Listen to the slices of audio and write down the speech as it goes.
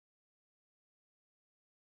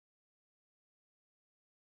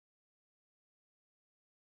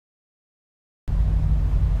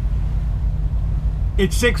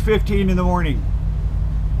It's 6:15 in the morning,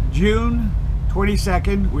 June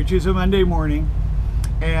 22nd, which is a Monday morning,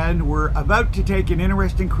 and we're about to take an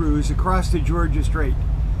interesting cruise across the Georgia Strait.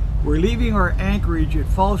 We're leaving our anchorage at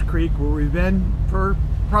Falls Creek, where we've been for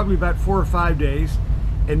probably about 4 or 5 days,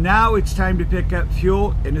 and now it's time to pick up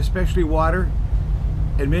fuel and especially water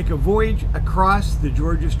and make a voyage across the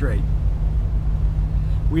Georgia Strait.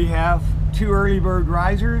 We have 2 early bird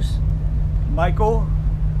risers, Michael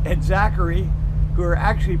and Zachary, who are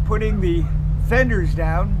actually putting the fenders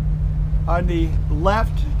down on the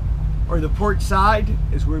left or the port side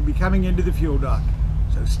as we're coming into the fuel dock.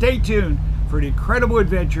 So stay tuned for an incredible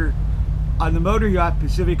adventure on the motor yacht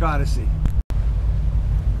Pacific Odyssey.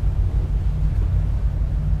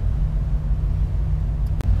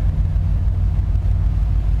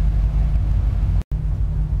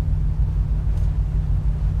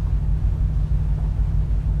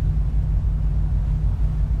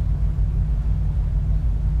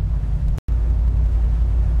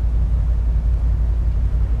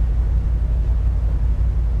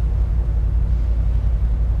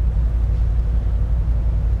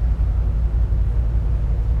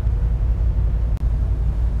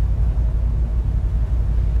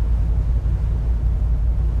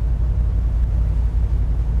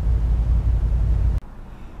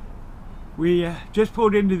 We just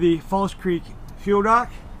pulled into the Falls Creek fuel dock.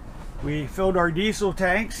 We filled our diesel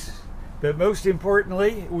tanks, but most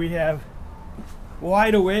importantly, we have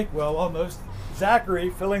wide awake, well, almost, Zachary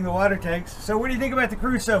filling the water tanks. So what do you think about the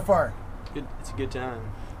cruise so far? It's a good time.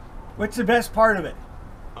 What's the best part of it?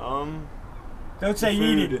 Don't say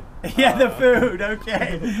eating. Yeah, the food,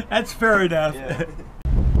 okay. That's fair enough. Yeah.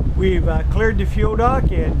 We've cleared the fuel dock,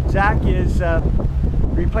 and Zach is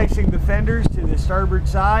replacing the fenders to the starboard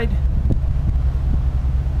side.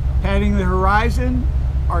 Heading the horizon,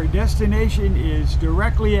 our destination is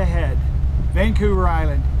directly ahead, Vancouver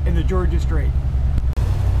Island in the Georgia Strait.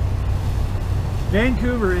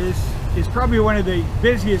 Vancouver is probably one of the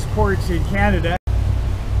busiest ports in Canada.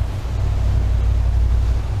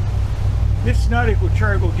 This nautical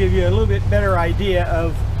chart will give you a little bit better idea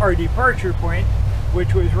of our departure point,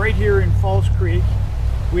 which was right here in Falls Creek.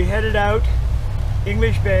 We headed out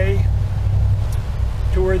English Bay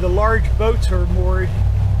to where the large boats are moored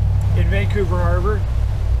in Vancouver Harbor.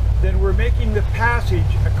 Then we're making the passage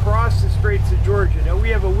across the Straits of Georgia. Now we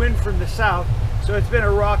have a wind from the south, so it's been a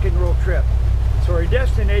rock and roll trip. So our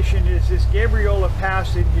destination is this Gabriola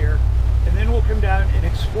Pass in here, and then we'll come down and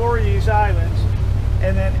explore these islands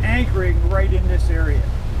and then anchoring right in this area.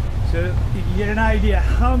 So you can get an idea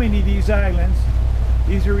how many of these islands,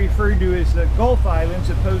 these are referred to as the Gulf Islands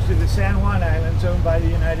opposed to the San Juan Islands owned by the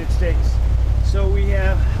United States. So we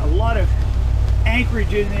have a lot of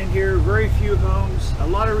anchorages in here, very few homes, a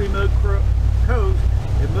lot of remote coves,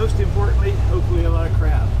 and most importantly, hopefully a lot of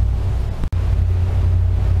crab.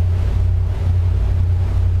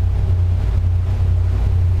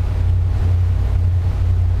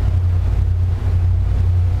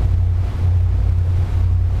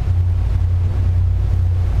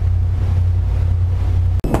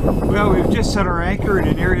 Well, we've just set our anchor in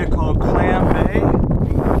an area called Clam Bay,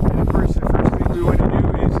 and of course the first thing we want to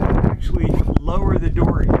do is actually lower the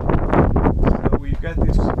dory. So we've got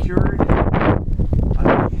this secured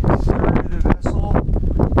on the stern of the vessel.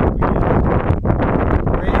 We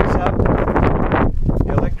raise up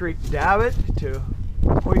the electric davit to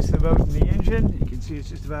hoist the boat in the engine. You can see it's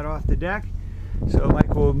just about off the deck. So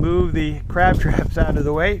Mike will move the crab traps out of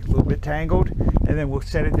the way, a little bit tangled, and then we'll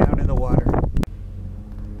set it down in the water.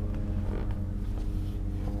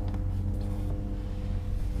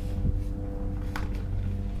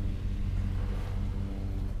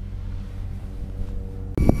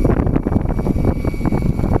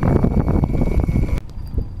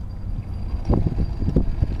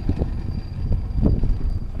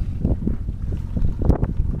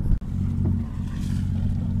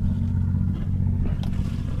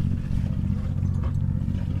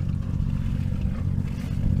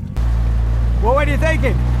 Well, what are you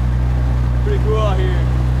thinking? Pretty cool out here.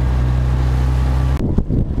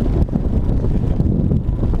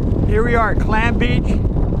 Here we are at Clam Beach.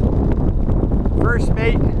 First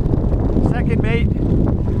mate, second mate,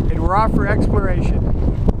 and we're off for exploration.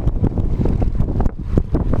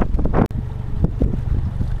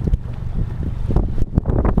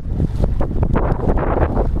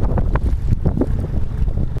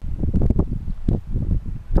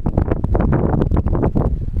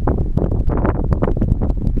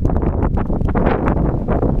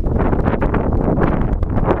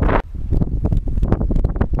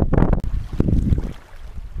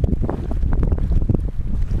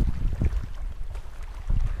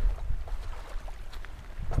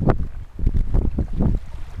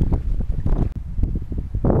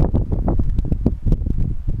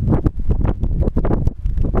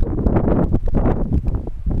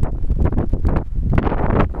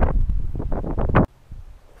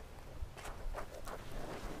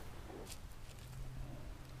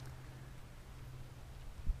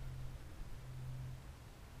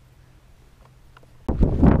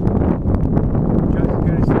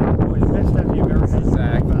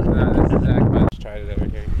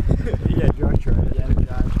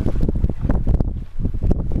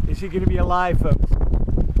 going to be alive, folks.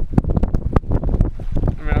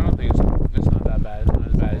 I mean, I don't think it's not that bad. It's not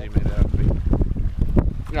as bad as you made it out to be. You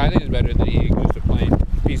know, I think it's better than eating just a plain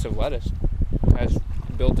piece of lettuce. It has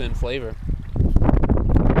built-in flavor.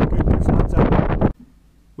 Goodness, what's up?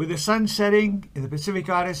 With the sun setting in the Pacific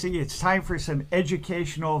Odyssey, it's time for some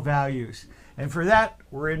educational values. And for that,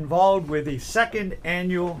 we're involved with the second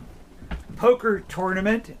annual poker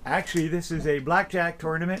tournament. Actually, this is a blackjack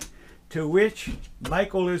tournament to which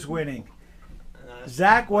Michael is winning.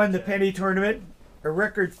 Zack won the penny tournament, a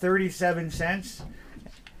record 37 cents.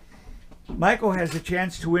 Michael has a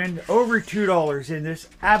chance to win over $2 in this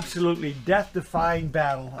absolutely death-defying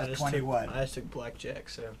battle of 21. I just took blackjack,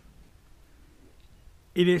 so.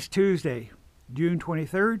 It is Tuesday, June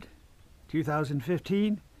 23rd,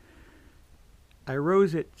 2015. I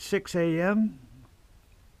rose at 6 a.m.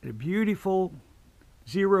 A beautiful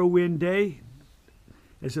zero-wind day,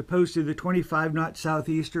 as opposed to the 25-knot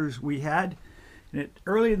southeasters we had. And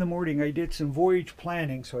early in the morning, I did some voyage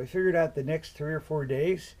planning, so I figured out the next 3 or 4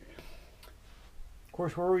 days. Of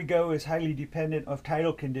course, where we go is highly dependent of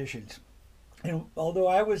tidal conditions. And although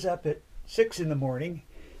I was up at 6 in the morning,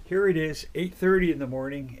 here it is 8:30 in the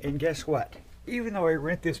morning, and guess what? Even though I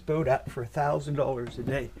rent this boat out for $1,000 a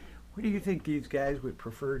day, what do you think these guys would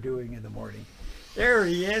prefer doing in the morning? There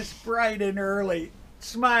he is, bright and early,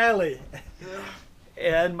 smiley.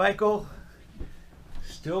 And Michael,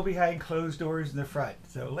 still behind closed doors in the front.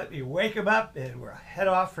 So let me wake him up and we'll head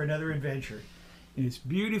off for another adventure. And it's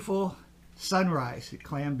beautiful sunrise at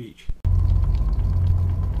Clam Beach.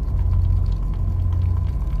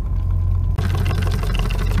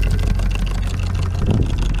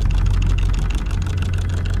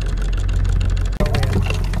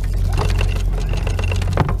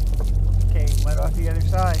 Okay, went off the other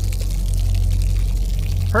side.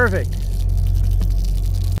 Perfect.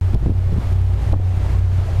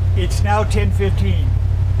 It's now 10:15.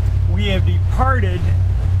 We have departed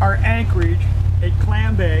our anchorage at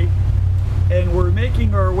Clam Bay, and we're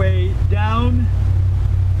making our way down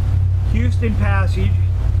Houston Passage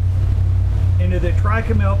into the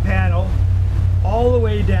Tricamel Panel, all the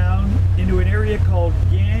way down into an area called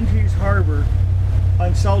Ganges Harbor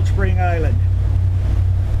on Salt Spring Island.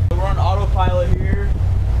 We're on autopilot here,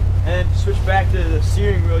 and to switch back to the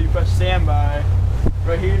steering wheel, you press standby.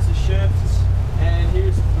 Right here's the shifts, and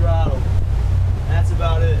here's the throttle. And that's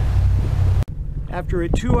about it. After a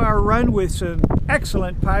 2-hour run with some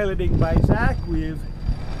excellent piloting by Zack, we've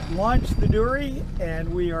launched the dory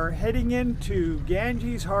and we are heading into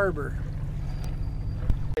Ganges Harbor.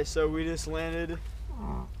 Okay, so we just landed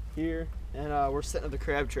here, and we're setting up the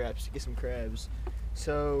crab traps to get some crabs.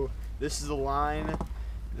 So this is the line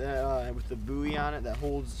that, with the buoy on it that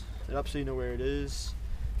holds it up so you know where it is.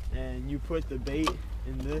 And you put the bait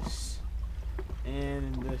in this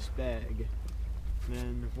and in this bag. And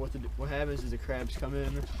then what happens is the crabs come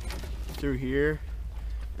in through here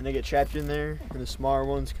and they get trapped in there, and the smaller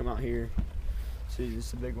ones come out here. So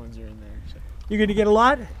just the big ones are in there. So. You gonna get a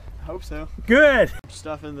lot? I hope so. Good.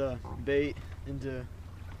 Stuffing the bait into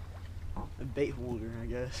a bait holder, I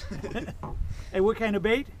guess. Hey, what kind of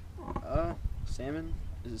bait? Salmon.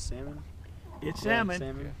 Is it salmon? It's Yeah, salmon.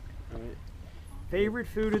 salmon. All right. Favorite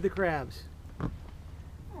food of the crabs.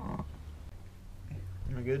 Am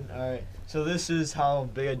I good? Alright. So this is how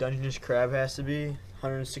big a Dungeness crab has to be.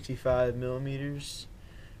 165 millimeters,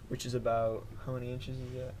 which is about, how many inches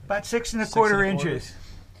is that? About 6 1/4 6 1/4. inches.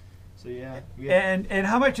 So yeah. And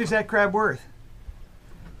how much is that crab worth?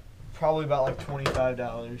 Probably about like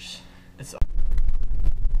 $25. It's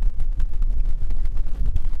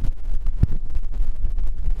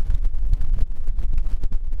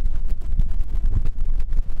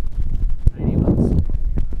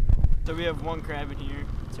So we have one crab in here.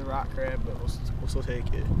 It's a rock crab, but we'll still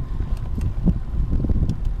take it.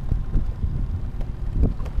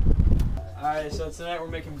 Alright, so tonight we're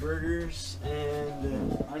making burgers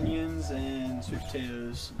and onions and sweet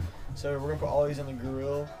potatoes. So we're gonna put all these on the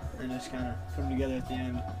grill and just kind of put them together at the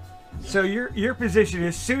end. So your position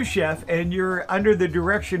is sous chef, and you're under the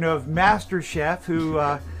direction of master chef, who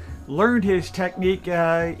learned his technique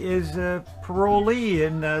is a parolee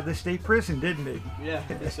in the state prison, didn't he? Yeah,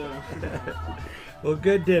 I think so. Well,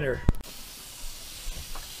 good dinner.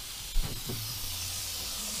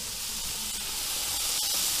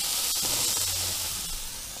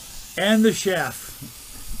 And the chef.